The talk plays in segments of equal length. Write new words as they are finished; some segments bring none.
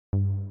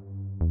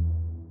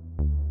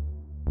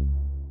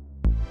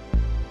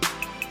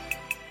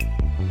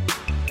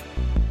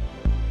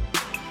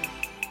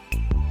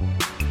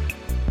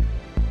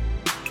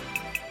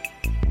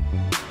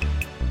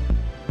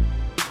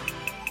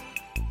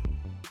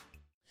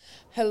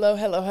Hello,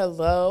 hello,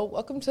 hello.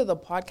 Welcome to the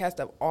podcast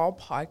of all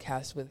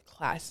podcasts with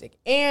Classic.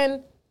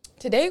 And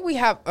today we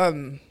have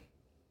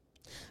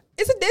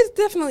it's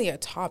definitely a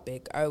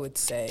topic, I would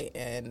say.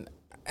 And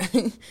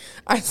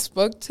I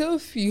spoke to a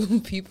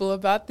few people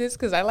about this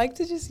because I like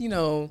to just,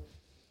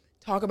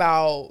 talk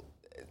about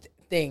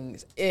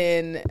things.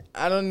 And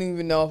I don't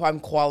even know if I'm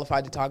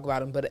qualified to talk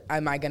about them, but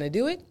am I going to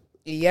do it?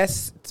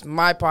 Yes, it's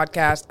my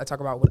podcast. I talk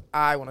about what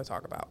I want to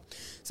talk about.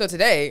 So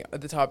today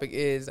the topic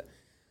is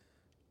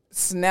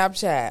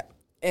Snapchat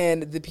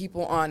and the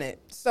people on it.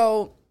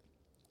 So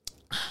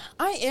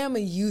I am a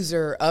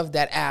user of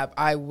that app,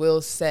 I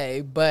will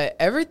say, but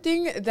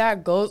everything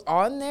that goes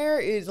on there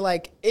is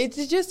like,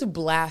 it's just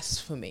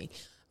blasphemy.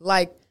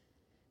 Like,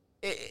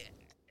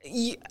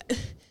 you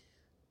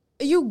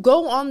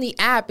go on the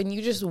app and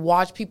you just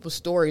watch people's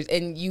stories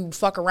and you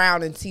fuck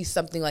around and see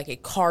something like a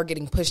car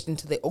getting pushed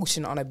into the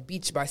ocean on a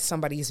beach by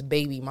somebody's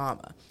baby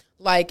mama.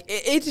 Like,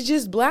 it's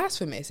just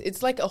blasphemous.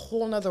 It's like a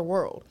whole nother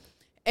world.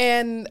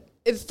 And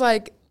it's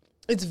like,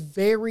 it's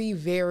very,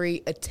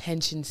 very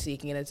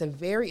attention-seeking, and it's a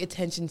very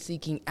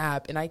attention-seeking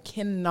app, and I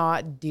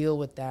cannot deal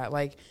with that.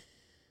 Like,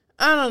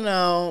 I don't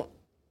know.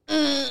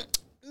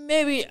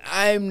 Maybe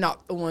I'm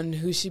not the one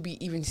who should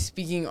be even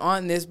speaking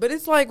on this, but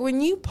it's like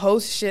when you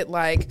post shit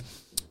like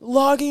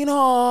logging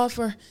off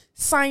or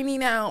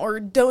signing out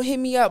or don't hit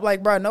me up,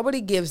 like, bro, nobody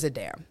gives a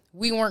damn.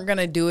 We weren't going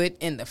to do it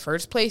in the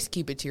first place.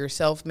 Keep it to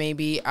yourself,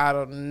 maybe. I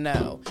don't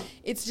know.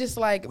 It's just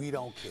like... We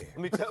don't care.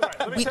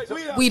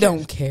 We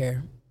don't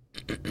care.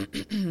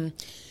 And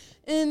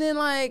then,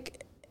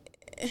 like,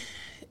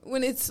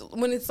 when it's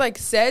like,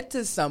 said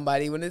to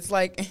somebody, when it's,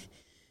 like...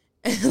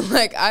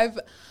 like,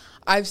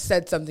 I've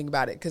said something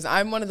about it. Because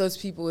I'm one of those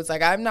people who's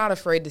like, I'm not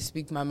afraid to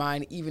speak my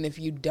mind, even if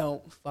you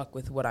don't fuck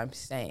with what I'm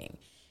saying.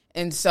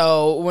 And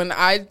so, when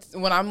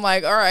I'm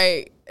like, all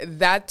right,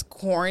 that's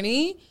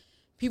corny...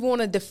 People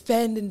want to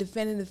defend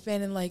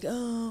and like,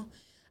 oh,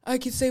 I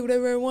can say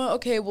whatever I want.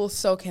 Okay, well,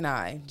 so can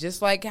I.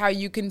 Just like how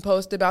you can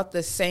post about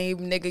the same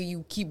nigga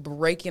you keep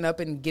breaking up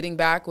and getting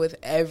back with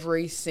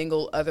every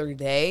single other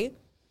day.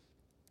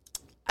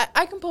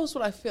 I can post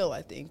what I feel,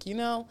 I think,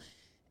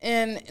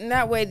 And in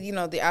that way,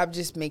 the app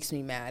just makes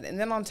me mad. And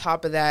then on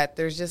top of that,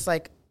 there's just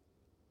like,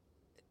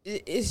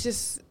 it's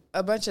just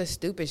a bunch of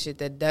stupid shit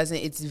that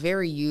it's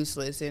very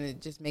useless and it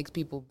just makes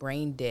people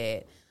brain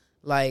dead.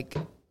 Like...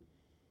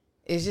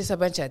 It's just a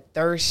bunch of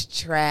thirst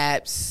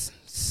traps,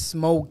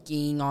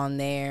 smoking on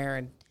there,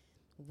 and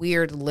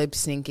weird lip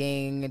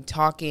syncing, and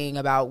talking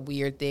about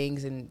weird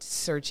things, and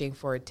searching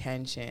for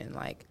attention.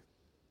 Like,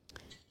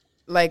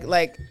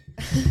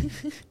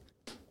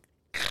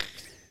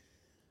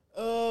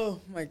 oh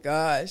my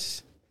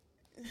gosh!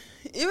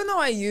 Even though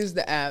I use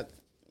the app,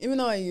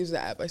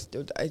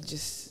 I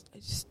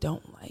just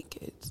don't like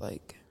it. It's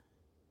like,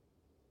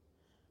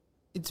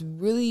 it's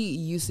really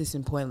useless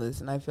and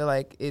pointless, and I feel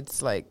like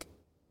it's like.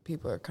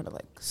 People are kind of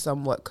like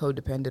somewhat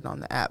codependent on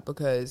the app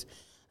because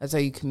that's how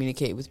you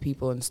communicate with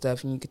people and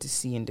stuff, and you get to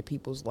see into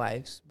people's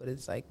lives. But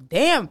it's like,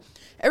 damn,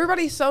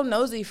 everybody's so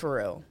nosy for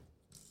real.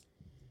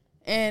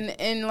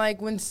 And like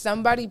when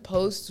somebody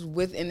posts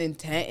with an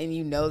intent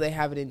and they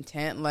have an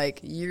intent, like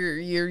you're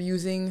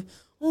using,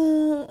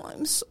 oh,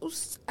 I'm so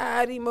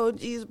sad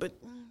emojis, but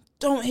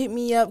don't hit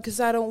me up because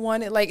I don't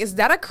want it. Like, is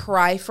that a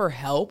cry for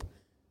help?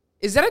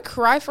 Is that a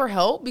cry for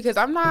help? Because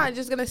I'm not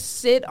just gonna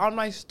sit on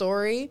my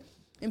story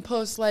and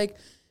post like,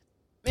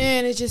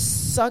 man, it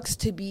just sucks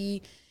to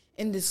be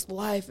in this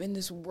life, in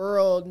this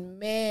world.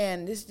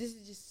 Man, this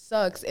just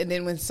sucks. And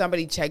then when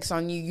somebody checks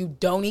on you, you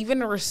don't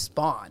even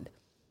respond.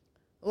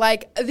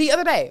 Like the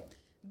other day,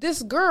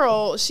 this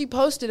girl, she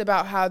posted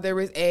about how there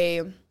was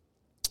a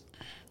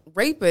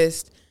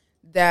rapist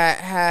that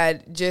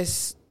had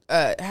just,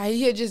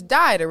 he had just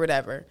died or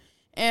whatever.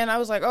 And I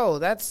was like, oh,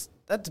 that's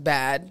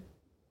bad.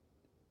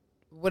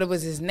 What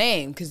was his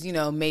name? Because,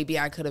 maybe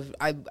I could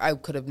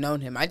have known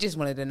him. I just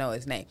wanted to know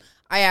his name.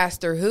 I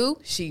asked her who.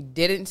 She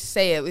didn't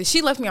say it.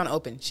 She left me on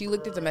open. She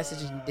looked at the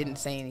message and didn't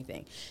say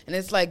anything. And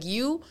it's like,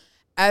 you,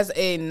 as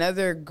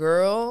another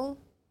girl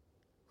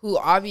who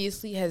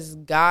obviously has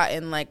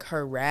gotten, like,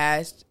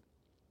 harassed,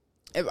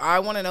 if I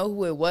want to know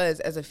who it was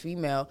as a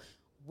female,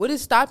 what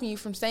is stopping you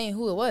from saying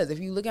who it was? If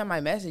you look at my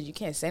message, you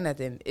can't say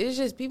nothing. It's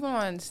just people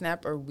on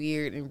Snap are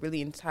weird and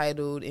really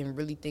entitled and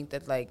really think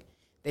that, like,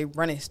 they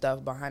running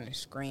stuff behind the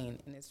screen,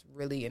 and it's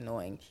really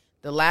annoying.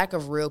 The lack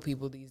of real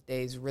people these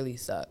days really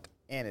suck,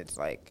 and it's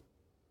like,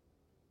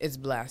 it's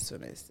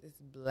blasphemous. It's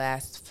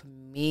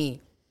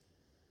blasphemy.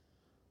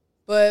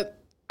 But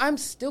I'm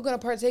still going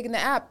to partake in the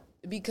app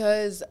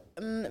because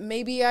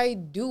maybe I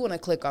do want to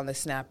click on the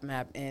Snap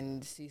map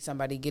and see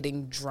somebody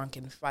getting drunk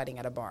and fighting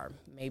at a bar.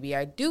 Maybe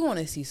I do want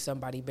to see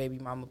somebody, baby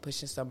mama,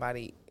 pushing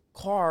somebody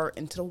car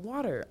into the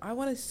water. I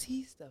want to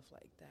see stuff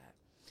like that.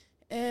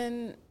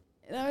 And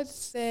I would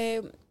say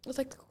it's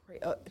like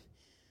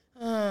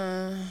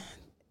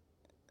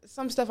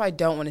some stuff I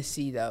don't want to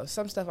see, though.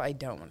 Some stuff I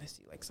don't want to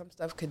see. Like, some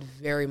stuff could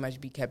very much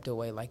be kept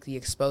away, like the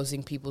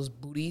exposing people's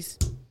booties.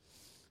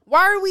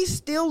 Why are we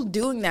still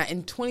doing that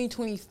in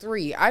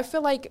 2023? I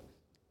feel like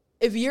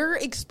if you're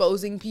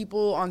exposing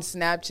people on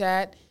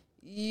Snapchat,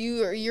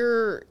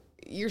 you're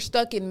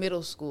stuck in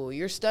middle school.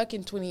 You're stuck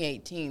in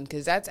 2018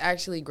 because that's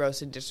actually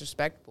gross and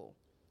disrespectful.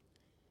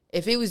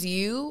 If it was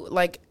you,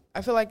 like,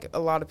 I feel like a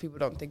lot of people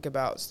don't think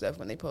about stuff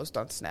when they post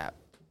on Snap,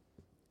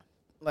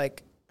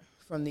 like,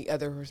 from the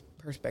other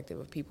perspective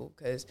of people,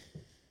 because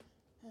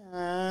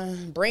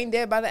brain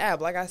dead by the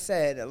app. Like I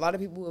said, a lot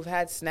of people who have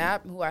had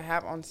Snap, who I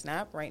have on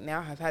Snap right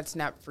now, have had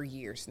Snap for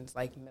years, since,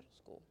 like, middle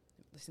school.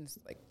 Since,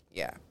 like,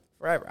 yeah,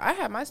 forever. I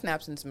had my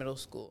Snap since middle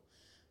school.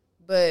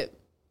 But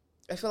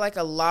I feel like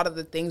a lot of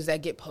the things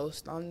that get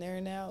posted on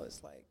there now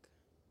is, like,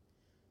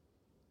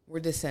 we're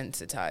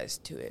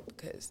desensitized to it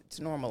because it's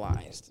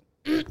normalized.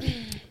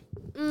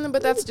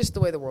 But that's just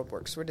the way the world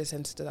works. We're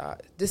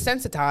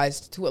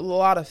desensitized to a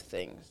lot of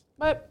things.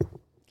 But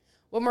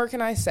what more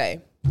can I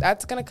say?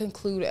 That's going to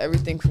conclude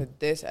everything for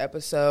this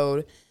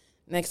episode.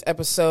 Next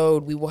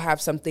episode, we will have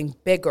something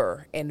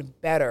bigger and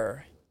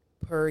better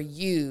per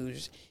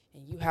usual.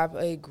 And you have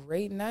a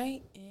great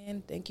night,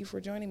 and thank you for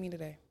joining me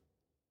today.